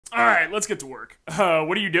Alright, let's get to work.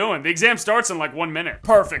 What are you doing? The exam starts in like 1 minute.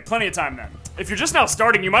 Perfect, plenty of time then. If you're just now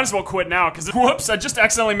starting, you might as well quit now, cause whoops, I just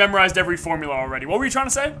accidentally memorized every formula already. What were you trying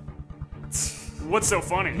to say? What's so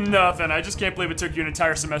funny? Nothing, I just can't believe it took you an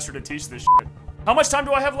entire semester to teach this shit. How much time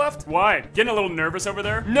do I have left? Why? Getting a little nervous over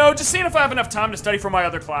there? No, just seeing if I have enough time to study for my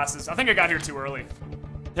other classes. I think I got here too early.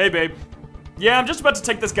 Hey babe. Yeah, I'm just about to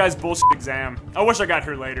take this guy's bullshit exam. I wish I got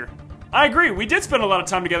here later. I agree, we did spend a lot of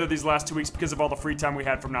time together these last 2 weeks because of all the free time we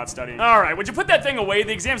had from not studying. Alright, would you put that thing away?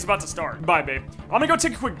 The exam's about to start. Bye, babe. I'm gonna go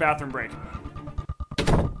take a quick bathroom break.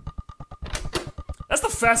 That's the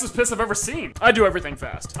fastest piss I've ever seen. I do everything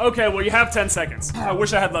fast. Okay, well you have 10 seconds. I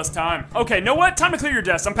wish I had less time. Okay, know what? Time to clear your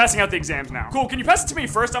desk. I'm passing out the exams now. Cool, can you pass it to me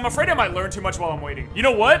first? I'm afraid I might learn too much while I'm waiting. You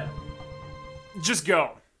know what? Just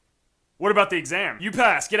go. What about the exam? You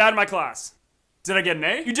passed. Get out of my class. Did I get an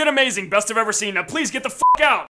A? You did amazing. Best I've ever seen. Now please get the fuck out.